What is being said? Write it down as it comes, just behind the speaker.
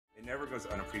never goes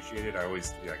unappreciated. I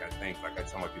always, I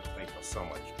tell my people, thank you so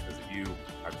much. Because of you,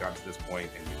 I've gotten to this point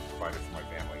and you've provided for my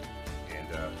family. And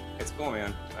it's cool,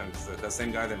 man. And the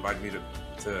same guy that invited me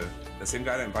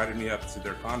up to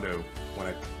their condo when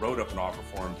I wrote up an offer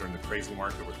for him during the crazy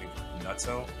market where things were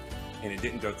nutso, and it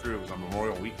didn't go through. It was on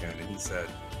Memorial Weekend, and he said,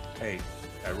 "Hey,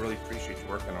 I really appreciate you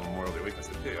working on Memorial Day week." I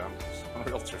said, "Dude, I'm a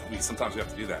realtor. Sometimes we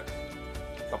have to do that."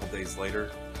 A couple days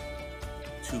later,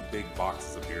 2 big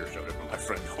boxes of beer showed up at my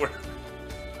front door.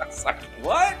 I was like,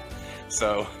 "What?"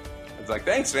 So I was like,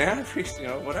 "Thanks, man. I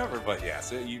appreciate, whatever." But yeah,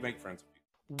 so you make friends with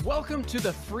people. Welcome to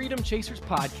the Freedom Chasers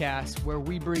podcast, where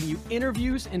we bring you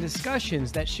interviews and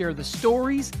discussions that share the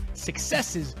stories,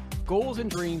 successes, goals, and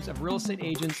dreams of real estate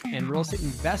agents and real estate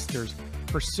investors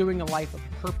pursuing a life of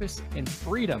purpose and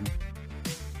freedom.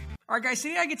 All right, guys,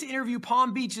 today I get to interview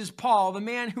Palm Beach's Paul, the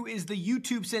man who is the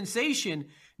YouTube sensation,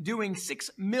 doing $6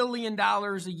 million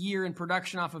a year in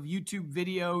production off of YouTube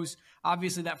videos.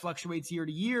 Obviously, that fluctuates year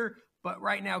to year. But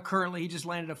right now, currently, he just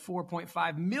landed a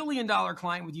 $4.5 million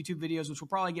client with YouTube videos, which we'll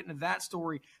probably get into that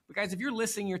story. But guys, if you're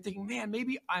listening, you're thinking, man,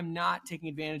 maybe I'm not taking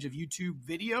advantage of YouTube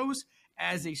videos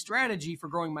as a strategy for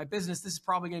growing my business. This is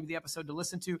probably going to be the episode to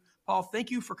listen to. Paul,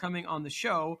 thank you for coming on the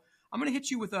show. I'm going to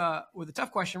hit you with a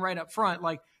tough question right up front.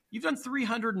 Like, you've done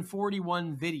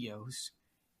 341 videos.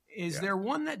 Is there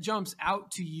one that jumps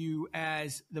out to you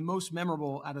as the most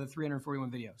memorable out of the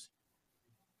 341 videos?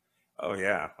 Oh,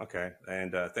 yeah. Okay.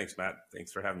 And thanks, Matt.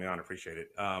 Thanks for having me on. I appreciate it.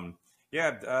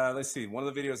 Let's see. One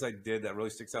of the videos I did that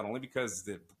really sticks out only because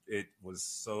it was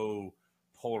so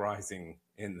polarizing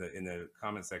in the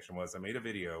comment section was I made a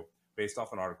video based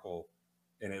off an article,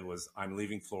 and it was I'm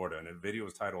leaving Florida. And the video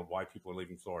was titled Why People Are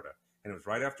Leaving Florida. And it was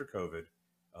right after COVID,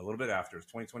 a little bit after. It was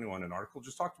 2021. An article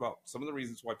just talked about some of the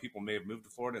reasons why people may have moved to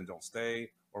Florida and don't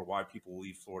stay, or why people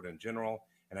leave Florida in general.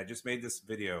 And I just made this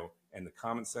video, and the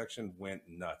comment section went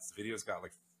nuts. The video's got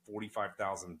like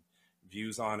 45,000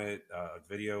 views on it.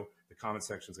 Video. The comment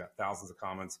section's got thousands of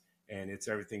comments, and it's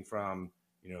everything from,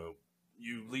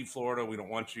 you leave Florida, we don't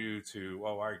want you, to,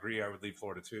 oh, I agree, I would leave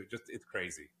Florida too. Just, it's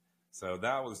crazy. So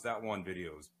that one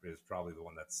video is probably the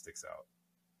one that sticks out.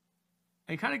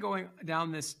 And kind of going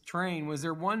down this train, was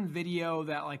there one video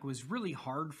that like was really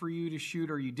hard for you to shoot,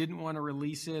 or you didn't want to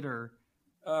release it, or?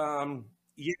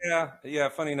 Yeah.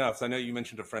 Funny enough, so I know you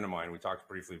mentioned a friend of mine. We talked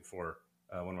briefly before,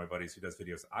 one of my buddies who does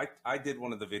videos. I did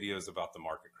one of the videos about the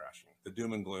market crashing, the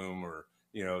doom and gloom, or,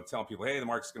 telling people, hey, the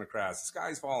market's going to crash, the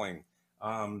sky's falling.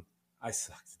 I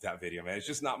sucked at that video, man. It's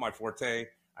just not my forte.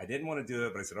 I didn't want to do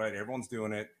it, but I said, all right, everyone's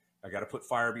doing it. I got to put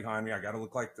fire behind me. I got to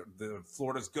look like the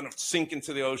Florida's going to sink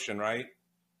into the ocean, right?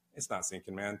 It's not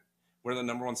sinking, man. We're the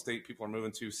number one state people are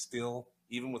moving to still.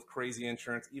 Even with crazy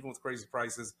insurance, even with crazy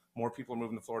prices, more people are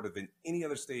moving to Florida than any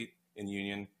other state in the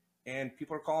union. And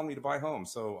people are calling me to buy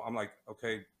homes. So I'm like,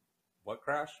 okay, what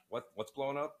crash? What's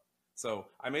blowing up? So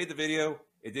I made the video.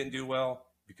 It didn't do well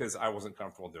because I wasn't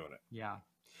comfortable doing it. Yeah.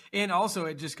 And also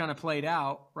it just kind of played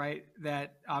out, right?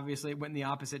 That obviously it went in the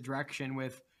opposite direction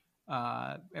with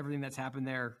everything that's happened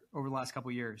there over the last couple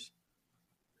of years.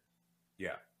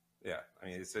 Yeah. I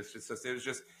mean, it was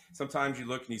just sometimes you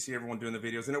look and you see everyone doing the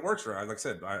videos and it works for, like I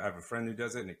said, I have a friend who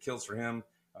does it and it kills for him.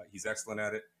 He's excellent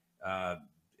at it.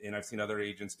 And I've seen other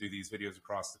agents do these videos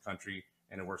across the country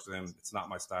and it works for them. It's not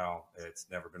my style. It's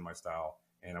never been my style.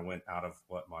 And I went out of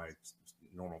what my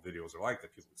normal videos are like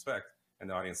that people expect. And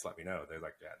the audience let me know. They're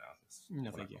like, no,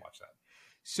 thank you. Watch that.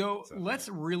 So let's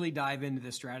really dive into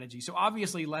the strategy. So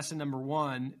obviously lesson number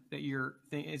one that you're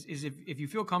is if you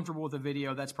feel comfortable with a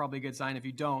video, that's probably a good sign. If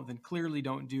you don't, then clearly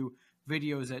don't do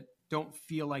videos that don't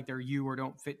feel like they're you or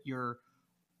don't fit your,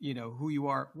 who you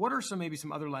are. What are maybe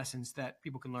some other lessons that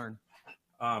people can learn?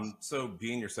 So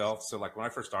being yourself. So like when I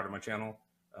first started my channel,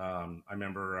 I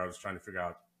remember I was trying to figure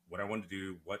out what I wanted to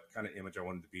do, what kind of image I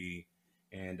wanted to be.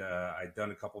 And I'd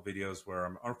done a couple videos where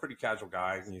I'm a pretty casual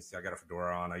guy. And you see, I got a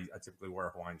fedora on. I typically wear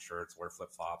Hawaiian shirts, wear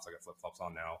flip-flops. I got flip-flops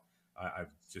on now.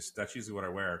 That's usually what I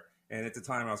wear. And at the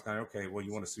time I was kind of, okay, well,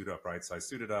 you want to suit up, right? So I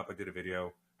suited up. I did a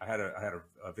video. I had a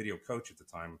video coach at the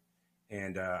time.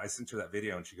 And I sent her that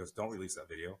video and she goes, don't release that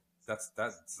video.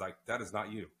 That is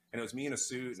not you. And it was me in a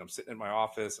suit and I'm sitting in my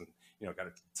office and, got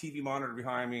a TV monitor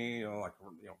behind me,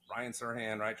 Ryan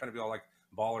Serhan, right? Trying to be all like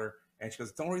baller. And she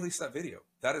goes, don't release that video.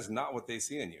 That is not what they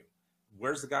see in you.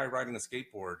 Where's the guy riding a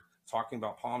skateboard talking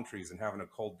about palm trees and having a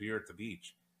cold beer at the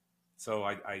beach? So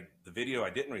the video, I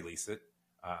didn't release it.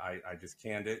 I just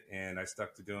canned it and I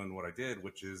stuck to doing what I did,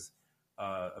 which is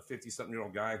a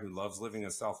 50-something-year-old guy who loves living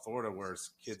in South Florida where his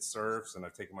kid surfs and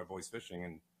I've taken my boys fishing.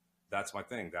 And that's my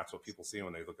thing. That's what people see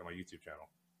when they look at my YouTube channel.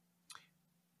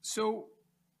 So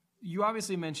you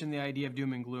obviously mentioned the idea of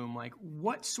doom and gloom. Like,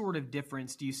 what sort of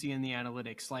difference do you see in the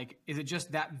analytics? Like, is it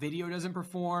just that video doesn't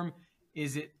perform?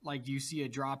 Is it like, do you see a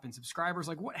drop in subscribers?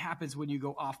 Like, what happens when you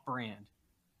go off brand?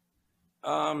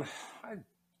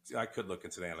 I could look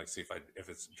into the analytics, see if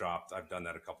it's dropped. I've done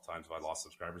that a couple times if I lost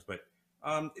subscribers, but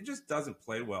it just doesn't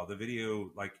play well. The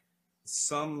video, like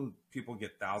some people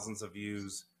get thousands of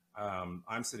views.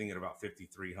 I'm sitting at about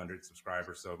 5,300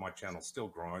 subscribers, so my channel's still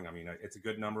growing. I mean, it's a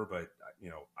good number, but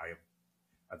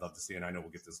I'd love to see it. And I know we'll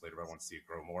get this later, but I want to see it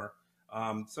grow more.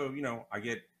 So I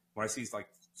get when I see like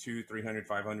 200, 300,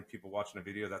 500 people watching a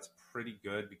video, that's pretty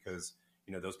good because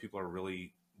those people are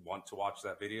really want to watch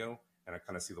that video, and I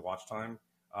kind of see the watch time.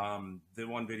 The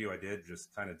one video I did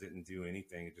just kind of didn't do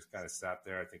anything. It just kind of sat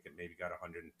there. I think it maybe got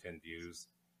 110 views,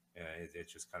 and it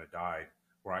just kind of died.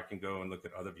 Where I can go and look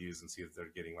at other views and see if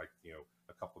they're getting like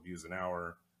a couple of views an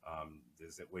hour.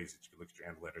 There's ways that you can look at your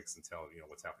analytics and tell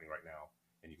what's happening right now,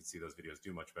 and you can see those videos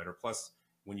do much better. Plus,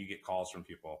 when you get calls from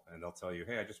people and they'll tell you,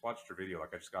 "Hey, I just watched your video.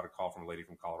 Like I just got a call from a lady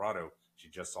from Colorado. She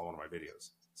just saw one of my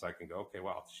videos." So I can go, "Okay,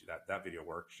 wow, that video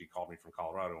worked. She called me from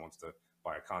Colorado and wants to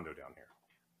buy a condo down here."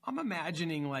 I'm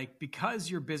imagining like, because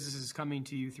your business is coming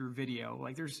to you through video,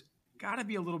 like there's got to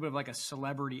be a little bit of like a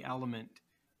celebrity element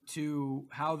to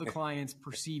how the clients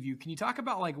perceive you. Can you talk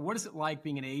about like, what is it like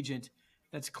being an agent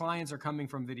that's clients are coming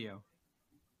from video?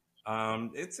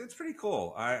 It's pretty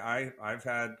cool. I've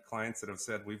had clients that have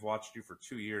said, "We've watched you for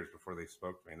 2 years before they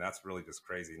spoke to me." And that's really just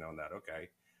crazy knowing that. Okay.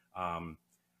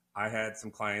 I had some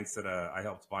clients that I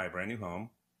helped buy a brand new home.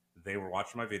 They were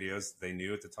watching my videos. They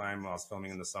knew at the time I was filming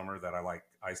in the summer that I like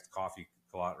iced coffee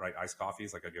a lot, right? Iced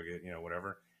coffees, like I'd go get,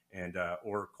 whatever, and,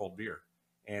 or cold beer.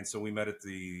 And so we met at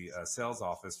the sales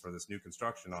office for this new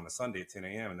construction on a Sunday at 10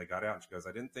 a.m. And they got out and she goes,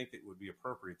 "I didn't think it would be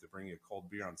appropriate to bring you a cold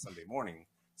beer on Sunday morning."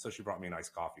 So she brought me an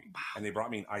iced coffee. Wow. And they brought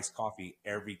me an iced coffee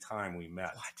every time we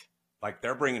met. What? Like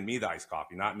they're bringing me the iced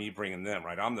coffee, not me bringing them,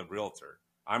 right? I'm the realtor.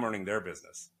 I'm earning their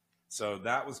business. So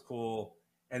that was cool.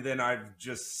 And then I've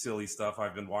just silly stuff.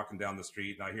 I've been walking down the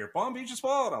street and I hear Palm Beach is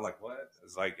full. And I'm like, what?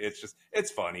 It's like,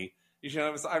 it's funny.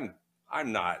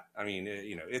 I'm not, I mean,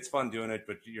 it's fun doing it,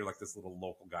 but you're like this little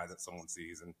local guy that someone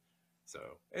sees. And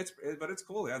so but it's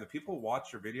cool. Yeah. The people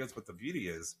watch your videos, but the beauty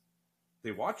is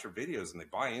they watch your videos and they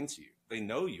buy into you. They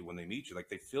know you when they meet you. Like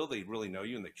they feel they really know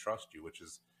you and they trust you, which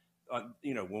is,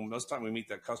 when most time we meet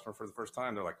that customer for the first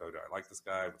time, they're like, "Oh, do I like this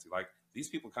guy? What's he like?" These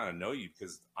people kind of know you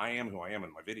because I am who I am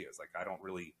in my videos. Like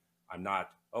I'm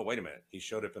not, "Oh, wait a minute, he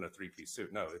showed up in a 3-piece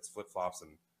suit." No, it's flip flops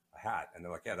and a hat. And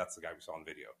they're like, "Yeah, that's the guy we saw in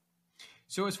video."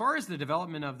 So as far as the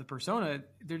development of the persona,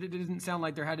 there didn't sound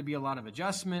like there had to be a lot of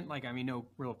adjustment. Like, I mean, no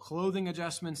real clothing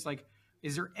adjustments. Like,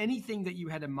 is there anything that you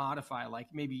had to modify?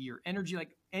 Like maybe your energy,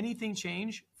 like anything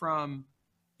change from?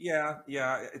 Yeah.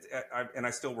 And I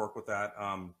still work with that.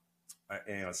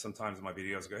 Sometimes in my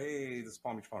videos I go, "Hey, this is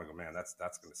Palm Beach Pond." I go, "Man, that's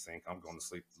going to sink. I'm going to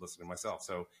sleep listening to myself."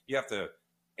 So you have to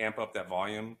amp up that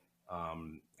volume.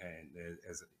 And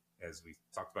as we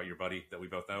talked about your buddy that we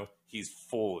both know, he's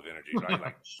full of energy, right?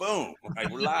 Like, boom, like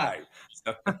we're live.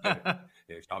 So,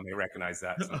 y'all may recognize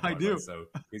that. I do. So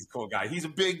he's a cool guy. He's a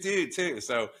big dude too.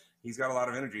 So he's got a lot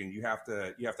of energy and you have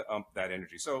to ump that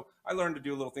energy. So I learned to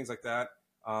do little things like that.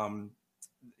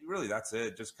 Really, that's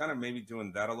it. Just kind of maybe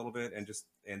doing that a little bit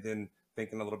and then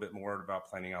thinking a little bit more about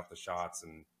planning out the shots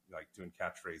and like doing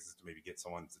catchphrases to maybe get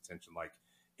someone's attention. Like,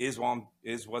 is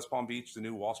West Palm Beach the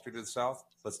new Wall Street of the South?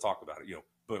 Let's talk about it.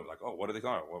 Boom. Like, "Oh, what are they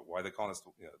calling it? Why are they calling us?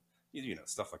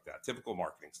 Stuff like that. Typical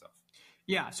marketing stuff.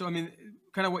 Yeah. So, I mean,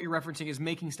 kind of what you're referencing is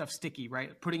making stuff sticky,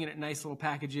 right? Putting it in nice little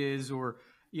packages or,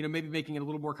 maybe making it a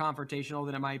little more confrontational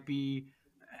than it might be.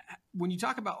 When you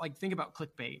talk about think about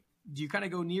clickbait, do you kind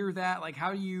of go near that? Like,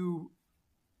 how do you?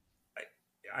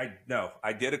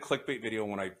 I did a clickbait video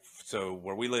so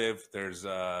where we live, there's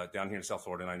down here in South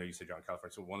Florida, and I know you said you're in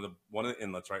California. So one of the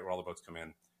inlets, right, where all the boats come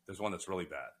in, there's one that's really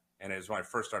bad. And it was when I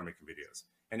first started making videos.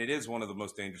 And it is one of the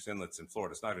most dangerous inlets in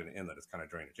Florida. It's not even an inlet, it's kind of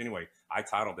drainage. Anyway, I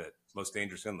titled it Most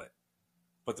Dangerous Inlet.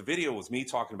 But the video was me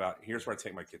talking about, here's where I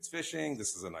take my kids fishing.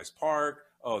 This is a nice park.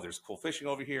 Oh, there's cool fishing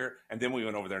over here. And then we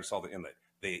went over there and saw the inlet.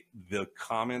 The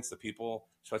comments, the people,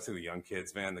 especially the young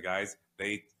kids, man, the guys,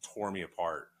 they tore me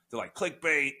apart. They're like,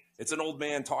 "Clickbait. It's an old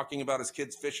man talking about his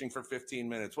kids fishing for 15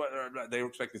 minutes. What?" They were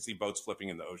expecting to see boats flipping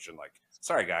in the ocean. Like,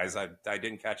 sorry, guys, I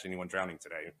didn't catch anyone drowning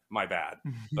today. My bad.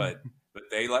 But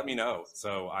they let me know.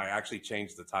 So I actually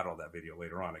changed the title of that video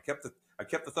later on. I kept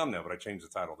the thumbnail, but I changed the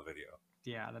title of the video.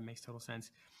 Yeah, that makes total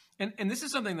sense. And this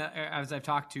is something that, as I've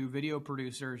talked to video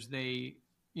producers, they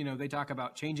talk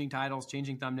about changing titles,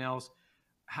 changing thumbnails.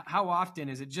 How often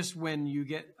is it? Just when you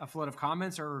get a flood of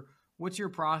comments, or what's your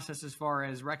process as far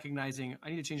as recognizing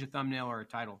I need to change a thumbnail or a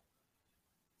title?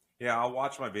 Yeah, I'll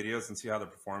watch my videos and see how they're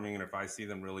performing. And if I see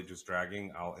them really just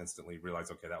dragging, I'll instantly realize,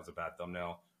 okay, that was a bad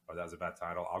thumbnail or that was a bad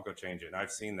title. I'll go change it. And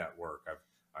I've seen that work.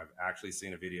 I've actually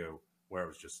seen a video where it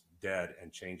was just dead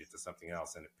and change it to something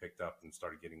else, and it picked up and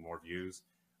started getting more views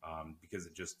because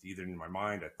it just either in my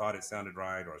mind I thought it sounded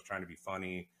right, or I was trying to be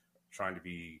funny, trying to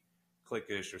be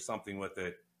clickish or something with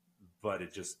it, but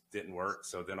it just didn't work.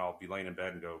 So then I'll be laying in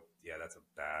bed and go, yeah, that's a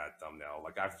bad thumbnail.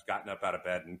 Like I've gotten up out of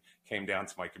bed and came down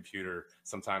to my computer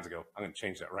sometimes and go, I'm going to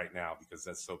change that right now because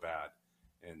that's so bad,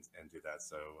 and do that.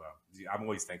 So I'm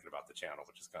always thinking about the channel,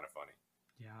 which is kind of funny.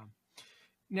 Yeah.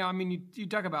 Now, I mean, you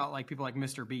talk about like people like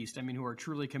Mr. Beast, I mean, who are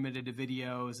truly committed to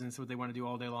videos and it's what they want to do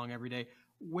all day long, every day.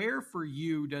 Where for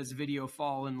you does video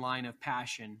fall in line of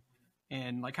passion,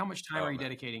 and like how much time are you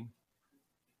dedicating?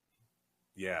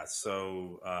 Yeah,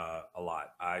 so a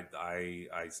lot.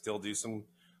 I still do some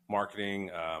marketing.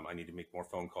 I need to make more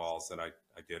phone calls than I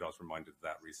did. I was reminded of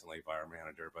that recently by our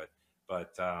manager.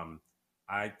 But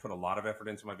I put a lot of effort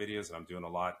into my videos, and I'm doing a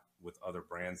lot with other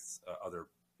brands,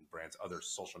 other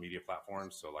social media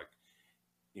platforms. So like,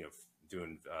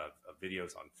 doing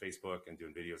videos on Facebook and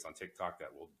doing videos on TikTok that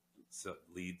will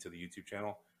lead to the YouTube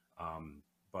channel.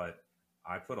 But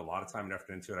I put a lot of time and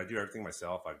effort into it. I do everything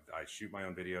myself. I shoot my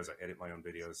own videos. I edit my own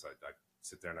videos. I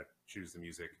sit there and I choose the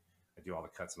music. I do all the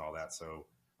cuts and all that. So,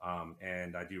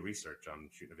 and I do research. I'm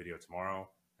shooting a video tomorrow,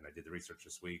 and I did the research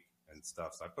this week and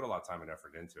stuff. So I put a lot of time and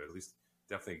effort into it, at least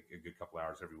definitely a good couple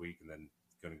hours every week, and then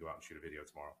going to go out and shoot a video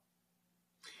tomorrow.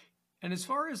 And as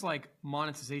far as like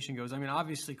monetization goes, I mean,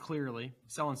 obviously, clearly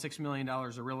selling $6 million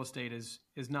of real estate is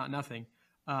not nothing.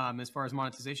 As far as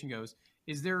monetization goes,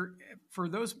 is there, for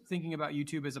those thinking about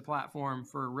YouTube as a platform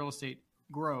for real estate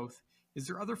growth, is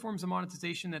there other forms of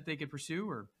monetization that they could pursue?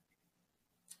 Or,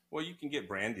 well, you can get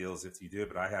brand deals if you do,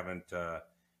 but I haven't.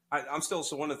 I'm still,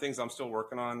 so one of the things I'm still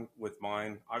working on with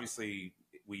mine, obviously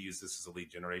we use this as a lead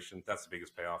generation. That's the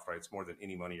biggest payoff, right? It's more than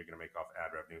any money you're going to make off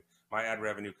ad revenue. My ad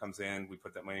revenue comes in, we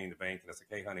put that money in the bank, and it's like,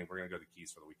 hey, honey, we're going to go to the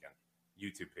Keys for the weekend.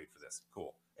 YouTube paid for this.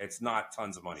 Cool. It's not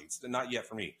tons of money. It's not yet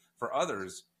for me. For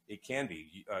others, it can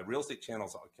be. Real estate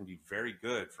channels can be very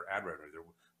good for ad revenue.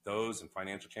 Those and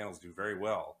financial channels do very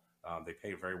well. They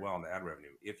pay very well in the ad revenue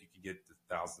if you can get to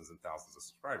thousands and thousands of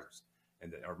subscribers,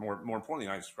 or more importantly,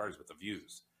 not subscribers, but the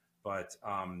views. But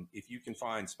if you can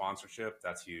find sponsorship,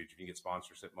 that's huge. If you can get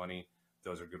sponsorship money,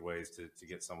 those are good ways to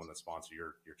get someone to sponsor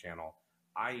your channel.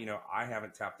 I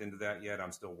haven't tapped into that yet.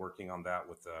 I'm still working on that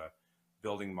with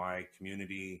building my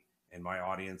community and my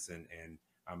audience, and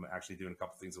I'm actually doing a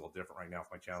couple things a little different right now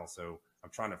with my channel. So I'm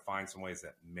trying to find some ways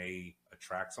that may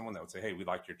attract someone that would say, hey, we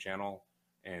like your channel,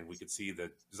 and we could see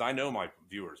that, because I know my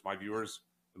viewers,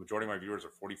 the majority of my viewers are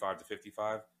 45 to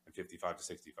 55 and 55 to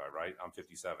 65, right? I'm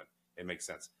 57. It makes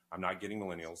sense. I'm not getting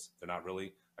millennials. They're not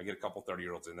really, I get a couple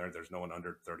 30-year-olds in there. There's no one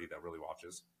under 30 that really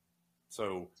watches.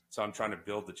 So I'm trying to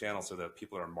build the channel so that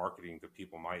people that are marketing to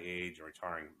people my age and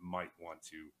retiring might want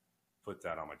to put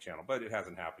that on my channel, but it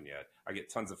hasn't happened yet. I get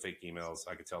tons of fake emails.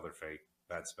 I could tell they're fake,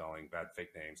 bad spelling, bad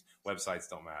fake names. Websites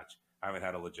don't match. I haven't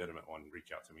had a legitimate one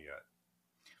reach out to me yet.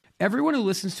 everyone who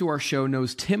listens to our show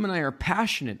knows Tim and I are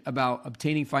passionate about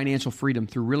obtaining financial freedom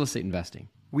through real estate investing.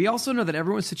 We also know that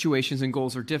everyone's situations and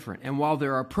goals are different, and while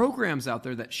there are programs out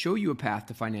there that show you a path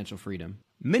to financial freedom,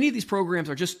 many of these programs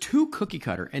are just too cookie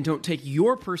cutter and don't take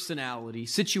your personality,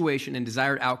 situation, and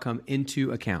desired outcome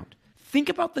into account. Think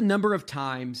about the number of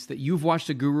times that you've watched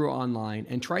a guru online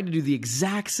and tried to do the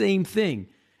exact same thing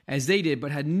as they did, but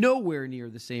had nowhere near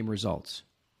the same results.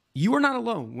 You are not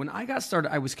alone. When I got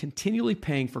started, I was continually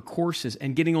paying for courses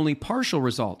and getting only partial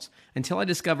results until I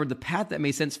discovered the path that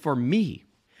made sense for me.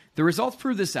 The results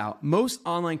prove this out. Most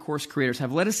online course creators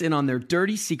have let us in on their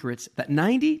dirty secrets that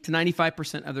 90 to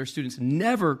 95% of their students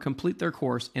never complete their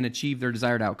course and achieve their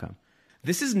desired outcome.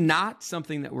 This is not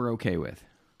something that we're okay with.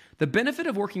 The benefit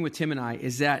of working with Tim and I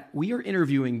is that we are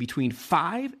interviewing between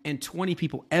 5 and 20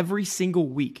 people every single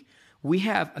week. We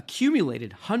have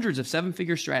accumulated hundreds of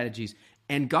seven-figure strategies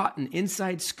and gotten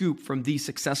inside scoop from these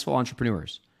successful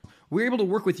entrepreneurs. We're able to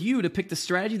work with you to pick the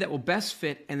strategy that will best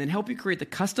fit and then help you create the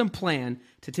custom plan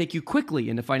to take you quickly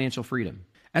into financial freedom.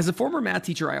 As a former math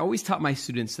teacher, I always taught my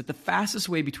students that the fastest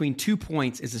way between 2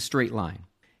 points is a straight line.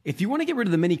 If you want to get rid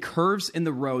of the many curves in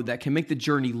the road that can make the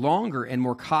journey longer and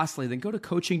more costly, then go to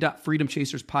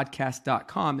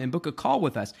coaching.freedomchaserspodcast.com and book a call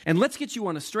with us, and let's get you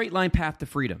on a straight line path to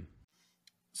freedom.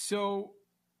 So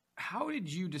how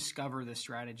did you discover this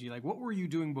strategy? Like, what were you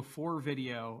doing before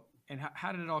video, and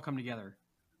how did it all come together?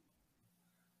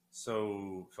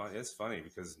 So it's funny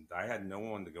because I had no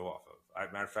one to go off of.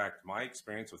 Matter of fact, my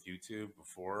experience with YouTube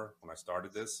before, when I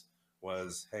started this,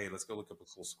 was, hey, let's go look up the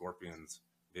cool scorpions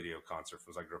video concert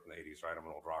because I grew up in the 80s, right? I'm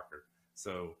an old rocker.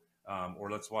 So,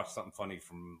 or let's watch something funny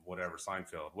from whatever,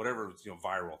 Seinfeld, whatever was,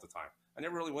 viral at the time. I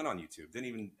never really went on YouTube. Didn't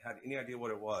even had any idea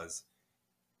what it was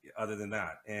other than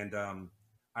that. And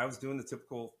I was doing the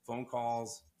typical phone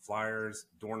calls, flyers,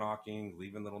 door knocking,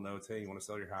 leaving little notes. Hey, you want to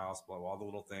sell your house? Blah, blah, all the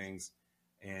little things.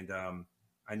 And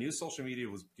I knew social media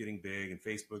was getting big and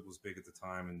Facebook was big at the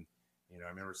time. And, I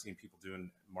remember seeing people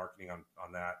doing marketing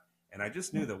on that. And I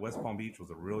just knew that West Palm Beach was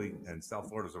and South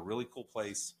Florida was a really cool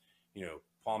place,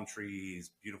 palm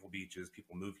trees, beautiful beaches.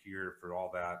 People move here for all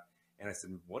that. And I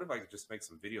said, what if I could just make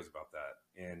some videos about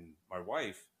that? And my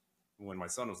wife, when my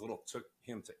son was little, took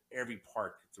him to every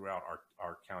park throughout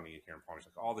our county here in Palm Beach,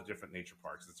 like all the different nature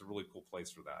parks. It's a really cool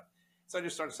place for that. So I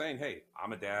just started saying, hey,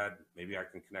 I'm a dad. Maybe I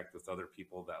can connect with other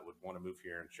people that would want to move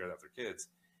here and share that with their kids.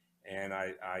 And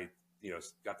I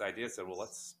got the idea, said, well,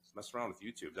 let's mess around with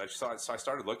YouTube. So I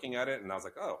started looking at it and I was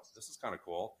like, oh, this is kind of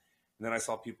cool. And then I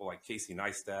saw people like Casey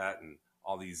Neistat and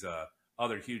all these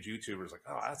other huge YouTubers like,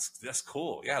 oh, that's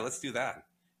cool. Yeah, let's do that.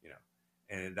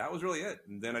 And that was really it.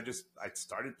 And then I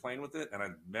started playing with it. And I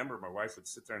remember my wife would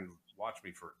sit there and watch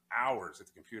me for hours at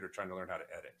the computer trying to learn how to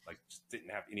edit. Like, just didn't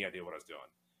have any idea what I was doing.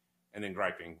 And then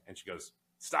griping. And she goes,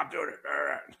 stop doing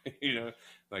it.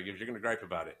 Like if you're going to gripe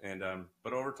about it. And,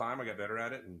 but over time I got better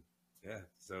at it. And yeah,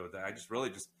 so I just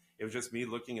really it was just me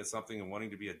looking at something and wanting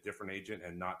to be a different agent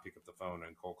and not pick up the phone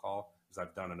and cold call, because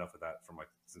I've done enough of that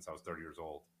since I was 30 years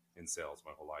old in sales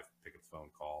my whole life. Pick up the phone,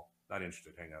 call, not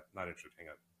interested, hang up, not interested, hang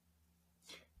up.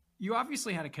 You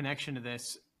obviously had a connection to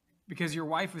this because your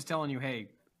wife was telling you, hey,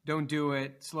 don't do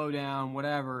it, slow down,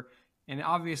 whatever. And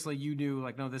obviously you knew,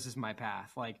 like, no, this is my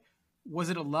path. Like,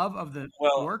 was it a love of the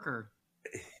work or?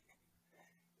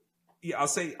 Yeah, I'll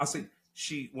say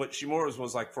what she more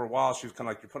was like, for a while, she was kind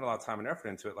of like, you're putting a lot of time and effort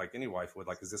into it, like any wife would,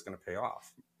 like, is this going to pay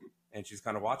off? And she's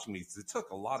kind of watching me. It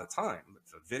took a lot of time,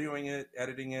 videoing it,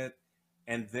 editing it.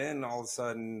 And then all of a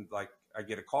sudden, like, I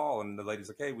get a call and the lady's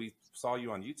like, hey, we saw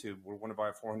you on YouTube. We want to buy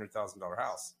a $400,000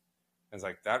 house. And it's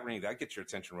like, that gets your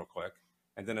attention real quick.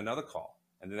 And then another call.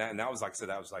 And then that was, like I said,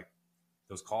 that was like,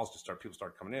 those calls people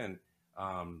start coming in.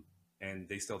 And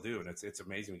they still do. And it's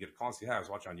amazing. We get a call and say, yeah, I was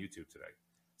watching on YouTube today.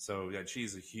 So yeah,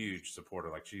 she's a huge supporter.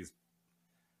 Like she's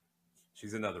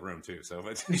in another room too. So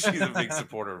but she's a big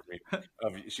supporter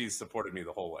of me. She's supported me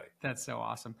the whole way. That's so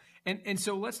awesome. And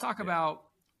so let's talk about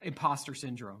imposter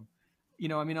syndrome. I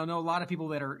know a lot of people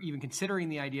that are even considering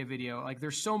the idea of video, like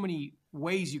there's so many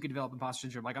ways you could develop imposter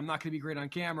syndrome. Like, I'm not going to be great on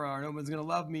camera, or no one's going to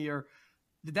love me, or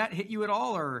did that hit you at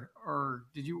all? Or were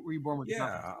you born with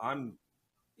nothing?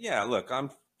 Look,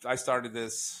 I started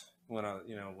this when I,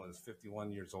 was 50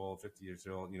 years old,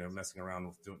 messing around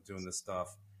with doing this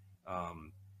stuff. Not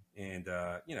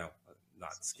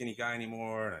a skinny guy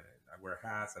anymore. I wear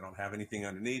hats. I don't have anything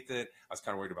underneath it. I was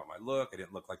kind of worried about my look. I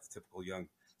didn't look like the typical young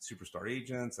superstar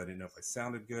agents. I didn't know if I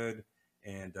sounded good.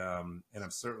 And I'm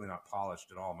certainly not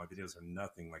polished at all. My videos are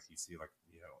nothing like you see, like,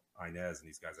 Inez and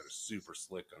these guys that are super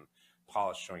slick and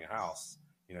polished showing a house,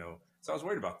 So I was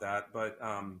worried about that. But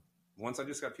once I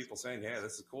just got people saying, yeah,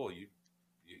 this is cool. You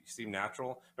seem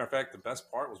natural. Matter of fact, the best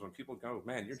part was when people go,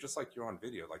 man, you're just like you're on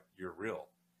video, like you're real.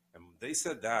 And when they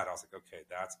said that, I was like, okay,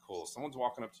 that's cool. Someone's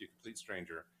walking up to you, a complete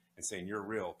stranger, and saying, you're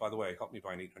real. By the way, help me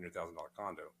buy an $800,000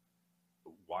 condo.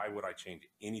 Why would I change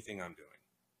anything I'm doing?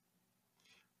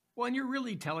 Well, and you're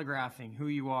really telegraphing who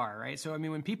you are, right? So,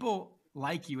 when people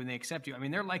like you and they accept you,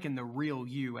 they're liking the real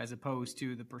you as opposed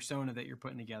to the persona that you're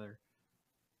putting together.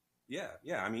 Yeah.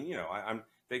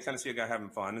 They kind of see a guy having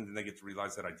fun, and then they get to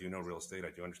realize that I do know real estate.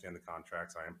 I do understand the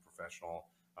contracts. I am professional.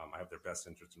 I have their best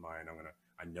interest in mind.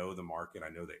 I know the market. I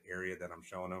know the area that I'm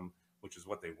showing them, which is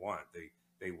what they want.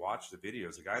 They watch the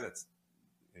videos. The guy and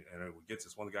it gets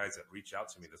this, one of the guys that reached out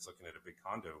to me that's looking at a big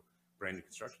condo, brand new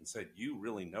construction, said, you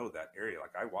really know that area.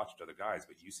 Like, I watched other guys,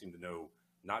 but you seem to know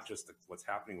not just what's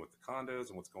happening with the condos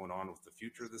and what's going on with the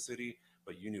future of the city,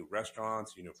 but you knew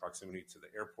restaurants, you knew proximity to the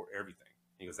airport, everything.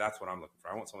 He goes, that's what I'm looking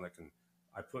for. I want someone that can,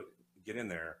 get in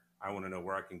there. I want to know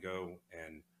where I can go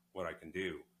and what I can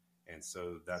do. And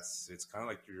so it's kind of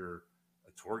like you're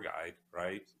a tour guide,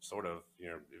 right? Sort of,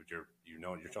 you're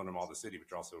showing them all the city, but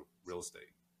you're also real estate.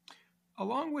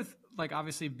 Along with, like,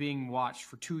 obviously being watched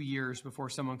for 2 years before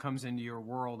someone comes into your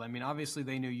world. Obviously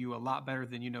they know you a lot better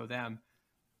than you know them.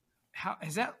 How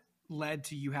has that led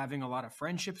to you having a lot of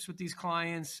friendships with these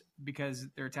clients because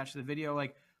they're attached to the video,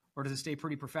 or does it stay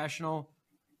pretty professional?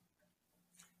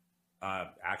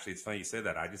 Actually, it's funny you say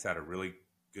that. I just had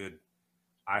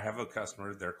I have a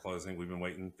customer, they're closing. We've been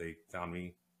waiting. They found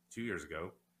me 2 years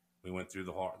ago. We went through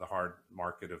the hard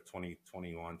market of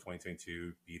 2021,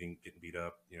 2022, getting beat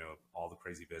up, all the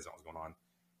crazy biz that was going on.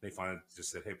 They finally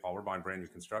just said, "Hey, Paul, we're buying brand new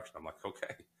construction." I'm like,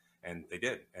 "Okay," and they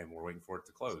did, and we're waiting for it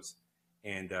to close.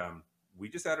 And we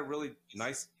just had a really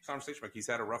nice conversation. Like, he's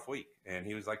had a rough week, and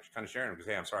he was like kind of sharing because,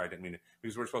 "Hey, I'm sorry, I didn't mean it,"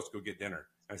 because we're supposed to go get dinner.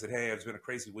 And I said, "Hey, it's been a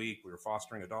crazy week. We were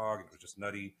fostering a dog, and it was just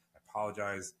nutty. I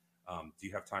apologize. Do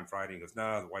you have time Friday?" He goes,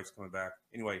 "No, the wife's coming back."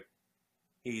 Anyway,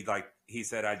 he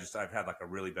said, I've had like a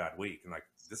really bad week. And like,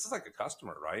 this is like a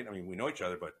customer, right? I mean, we know each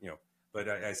other, but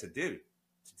I said, "Dude,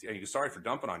 sorry for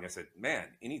dumping on you." I said, "Man,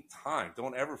 anytime,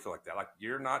 don't ever feel like that. Like,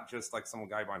 you're not just like some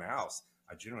guy buying a house.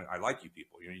 I like you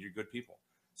people. You're good people."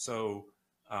 So,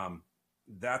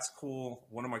 that's cool.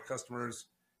 One of my customers,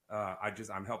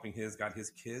 I'm helping got his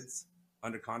kids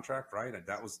under contract, right? And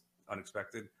that was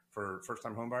unexpected for first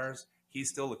time home buyers. He's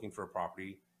still looking for a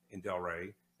property in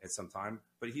Delray at some time,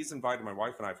 but he's invited my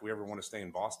wife and I, if we ever want to stay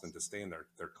in Boston, to stay in their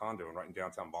condo and right in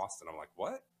downtown Boston. I'm like,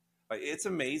 what? Like, it's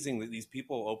amazing that these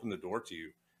people open the door to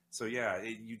you. So yeah,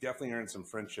 you definitely earn some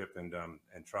friendship and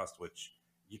trust, which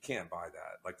you can't buy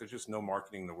that. Like, there's just no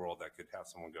marketing in the world that could have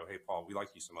someone go, "Hey, Paul, we like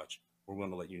you so much, we're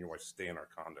willing to let you and your wife stay in our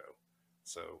condo."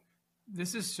 So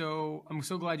I'm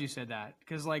so glad you said that,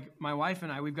 because like my wife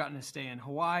and I, we've gotten to stay in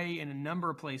Hawaii and a number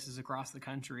of places across the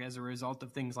country as a result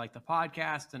of things like the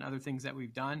podcast and other things that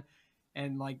we've done.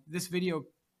 And like, this video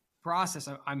process,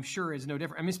 I'm sure, is no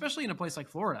different. I mean, especially in a place like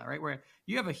Florida, right, where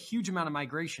you have a huge amount of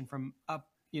migration from up,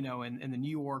 in the New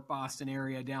York, Boston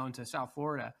area down to South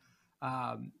Florida.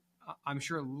 I'm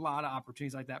sure a lot of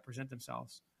opportunities like that present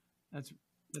themselves. That's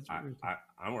really cool.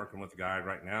 I'm working with a guy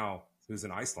right now who's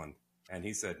in Iceland, and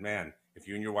he said, "Man, if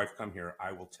you and your wife come here,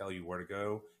 I will tell you where to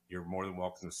go. You're more than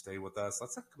welcome to stay with us."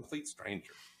 That's a complete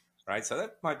stranger, right? So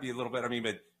that might be a little bit. I mean,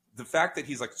 but the fact that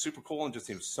he's like super cool and just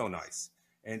seems so nice,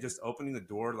 and just opening the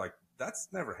door, like, that's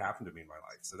never happened to me in my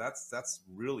life. So that's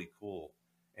really cool,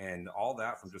 and all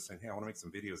that from just saying, "Hey, I want to make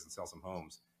some videos and sell some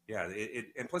homes." Yeah,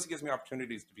 and plus it gives me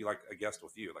opportunities to be like a guest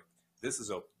with you. Like, this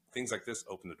is things like this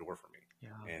open the door for me. Yeah.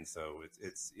 And so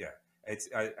it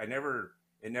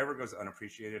never goes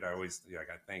unappreciated. I always, I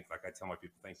tell my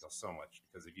people, thank you so much,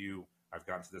 because of you, I've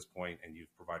gotten to this point, and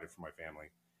you've provided for my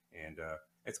family. And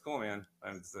it's cool, man.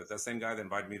 And it's that same guy that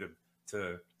invited me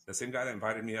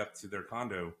up to their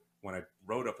condo when I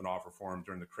wrote up an offer for him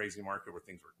during the crazy market where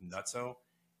things were nutso,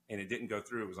 and it didn't go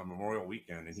through. It was on Memorial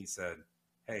Weekend, and he said,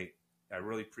 "Hey, I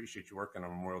really appreciate you working on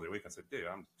Memorial Day weekend." I said, "Dude,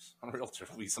 I'm a realtor.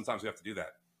 Sometimes we have to do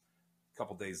that." A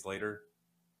couple days later,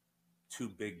 2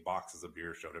 big boxes of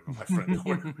beer showed up at my front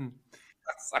door. I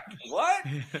was like, "What?"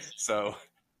 So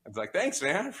I was like, "Thanks,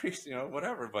 man. I appreciate,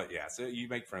 whatever." But yeah, so you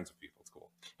make friends with people. It's cool.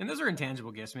 And those are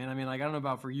intangible gifts, man. I mean, like, I don't know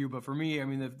about for you, but for me, I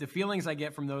mean, the feelings I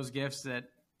get from those gifts that,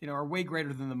 are way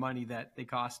greater than the money that they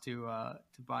cost to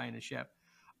buy and to ship.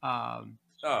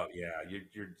 Oh yeah.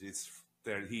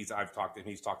 I've talked to him.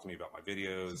 He's talked to me about my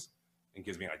videos and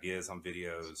gives me ideas on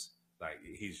videos. Like,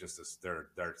 he's just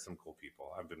they're some cool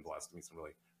people. I've been blessed to meet some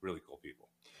really, really cool people.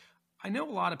 I know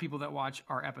a lot of people that watch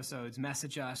our episodes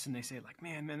message us and they say, like,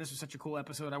 man, this was such a cool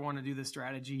episode. I want to do this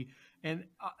strategy. And,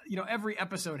 every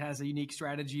episode has a unique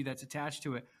strategy that's attached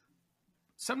to it.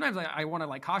 Sometimes I want to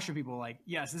like caution people, like,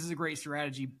 yes, this is a great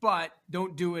strategy, but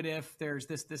don't do it if there's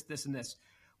this, and this.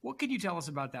 What can you tell us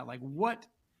about that?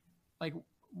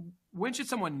 When should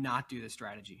someone not do this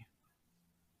strategy?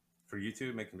 For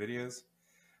YouTube, making videos?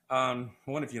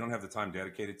 One, if you don't have the time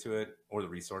dedicated to it or the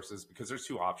resources, because there's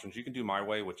 2 options. You can do my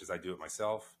way, which is I do it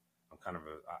myself.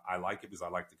 I like it because I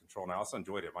like the control, and I also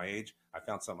enjoyed it. At my age, I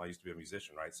found something. I used to be a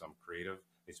musician, right? So I'm creative.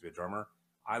 I used to be a drummer.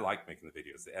 I like making the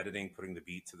videos, the editing, putting the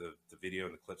beat to the video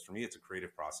and the clips. For me, it's a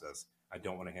creative process. I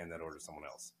don't want to hand that over to someone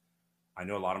else. I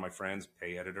know a lot of my friends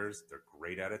pay editors. They're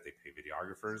great at it. They pay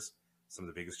videographers. Some of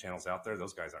the biggest channels out there,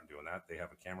 those guys aren't doing that. They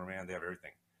have a cameraman. They have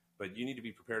everything. But you need to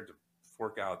be prepared to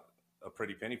fork out a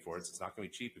pretty penny for it. So it's not going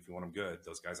to be cheap if you want them good.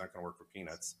 Those guys aren't going to work for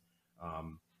peanuts.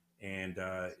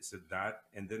 So that,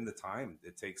 and then the time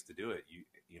it takes to do it,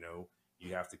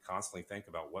 you have to constantly think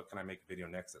about, what can I make a video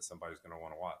next that somebody's going to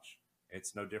want to watch?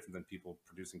 It's no different than people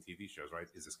producing TV shows, right?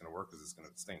 Is this going to work? Is this going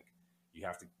to stink? You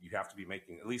have to be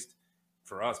making, at least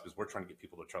for us, because we're trying to get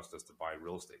people to trust us to buy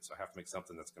real estate. So I have to make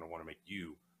something that's going to want to make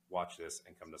you watch this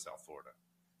and come to South Florida.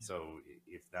 So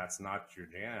if that's not your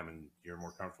jam and you're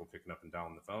more comfortable picking up and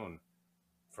down the phone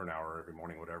for an hour every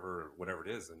morning, whatever it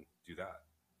is, then do that.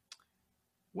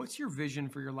 What's your vision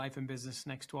for your life and business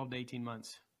next 12 to 18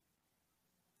 months?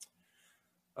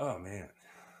 Oh man.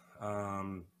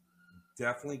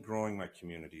 Definitely growing my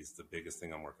community is the biggest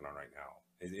thing I'm working on right now.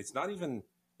 It's not even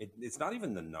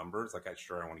the numbers. Like, I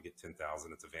want to get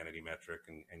 10,000. It's a vanity metric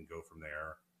and go from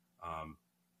there.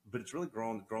 But it's really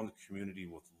growing the community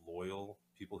with loyal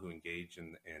people who engage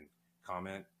and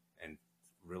comment and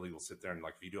really will sit there and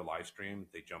like, if you do a live stream,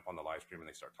 they jump on the live stream and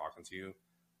they start talking to you.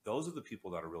 Those are the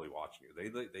people that are really watching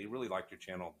you. They really like your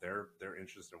channel. They're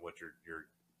interested in what you're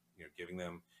giving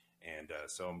them. And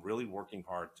so I'm really working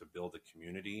hard to build a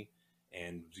community.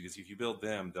 And because if you build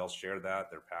them, they'll share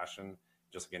that, their passion,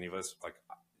 just like any of us. Like,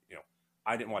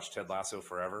 I didn't watch Ted Lasso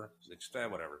forever. Just,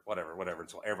 whatever.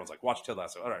 Until everyone's like, watch Ted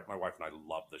Lasso. All right, my wife and I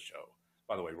love the show.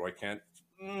 By the way, Roy Kent,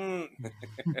 love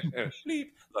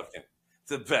Kent. It's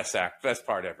the best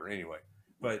part ever. Anyway,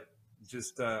 but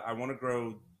just I want to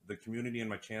grow the community in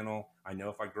my channel. I know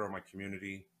if I grow my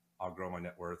community, I'll grow my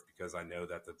net worth, because I know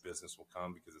that the business will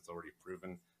come, because it's already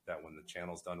proven that when the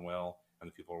channel's done well and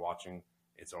the people are watching,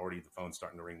 it's already, the phone's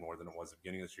starting to ring more than it was at the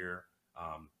beginning of this year.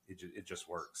 It just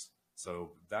works.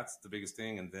 So that's the biggest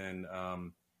thing. And then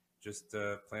just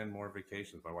plan more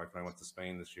vacations. My wife and I went to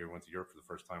Spain this year. We went to Europe for the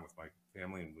first time with my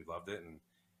family, and we loved it. And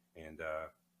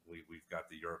we've got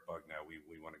the Europe bug now.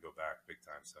 We want to go back big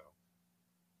time. So,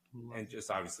 and just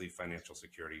obviously financial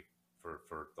security for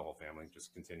the whole family,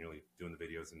 just continually doing the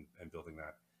videos and building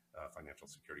that financial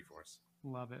security for us.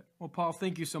 Love it. Well, Paul,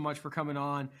 thank you so much for coming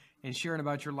on and sharing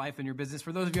about your life and your business.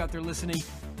 For those of you out there listening,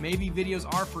 maybe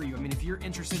videos are for you. I mean, if you're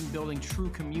interested in building true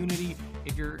community,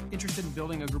 if you're interested in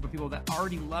building a group of people that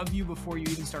already love you before you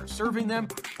even start serving them,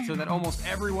 so that almost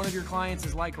every one of your clients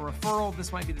is like a referral,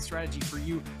 this might be the strategy for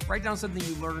you. Write down something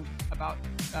you learned about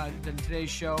in today's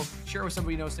show. Share it with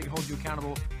somebody you know so they can hold you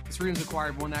accountable. This freedom is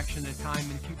acquired one action at a time.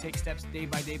 And if you take steps day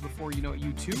by day, before you know it,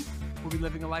 you too will be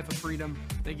living a life of freedom.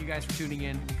 Thank you guys for tuning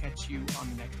in. We'll catch you on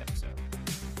the next episode.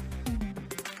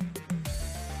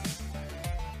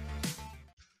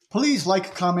 Please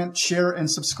like, comment, share, and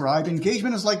subscribe.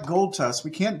 Engagement is like gold to us.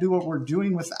 We can't do what we're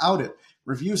doing without it.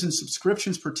 Reviews and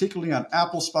subscriptions, particularly on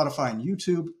Apple, Spotify, and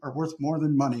YouTube, are worth more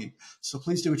than money. So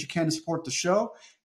please do what you can to support the show.